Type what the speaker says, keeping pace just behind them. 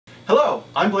Hello,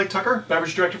 I'm Blake Tucker,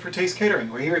 Beverage Director for Taste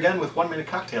Catering. We're here again with 1 Minute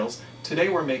Cocktails. Today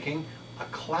we're making a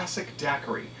Classic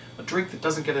Daiquiri, a drink that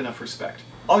doesn't get enough respect.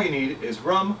 All you need is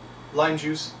rum, lime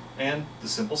juice, and the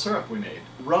simple syrup we made.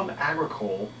 Rum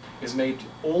agricole is made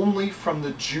only from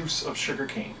the juice of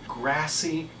sugarcane.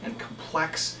 Grassy and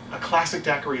complex. A Classic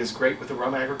Daiquiri is great with a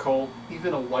rum agricole,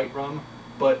 even a white rum,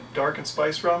 but dark and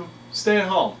spiced rum, stay at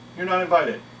home. You're not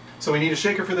invited. So we need a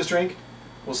shaker for this drink.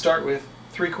 We'll start with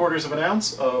 3/4 of an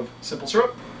ounce of simple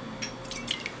syrup,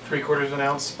 3/4 of an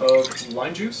ounce of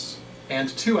lime juice, and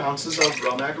 2 ounces of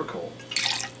rum agricole.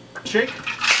 Shake,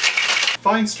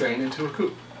 fine strain into a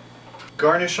coupe.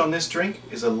 Garnish on this drink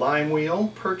is a lime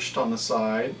wheel perched on the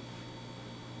side.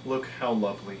 Look how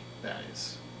lovely that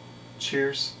is.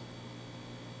 Cheers,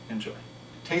 enjoy.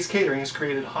 Taste Catering has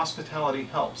created Hospitality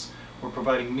Helps. We're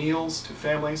providing meals to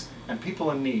families and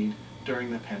people in need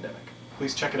during the pandemic.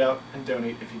 Please check it out and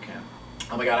donate if you can.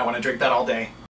 Oh my god, I want to drink that all day.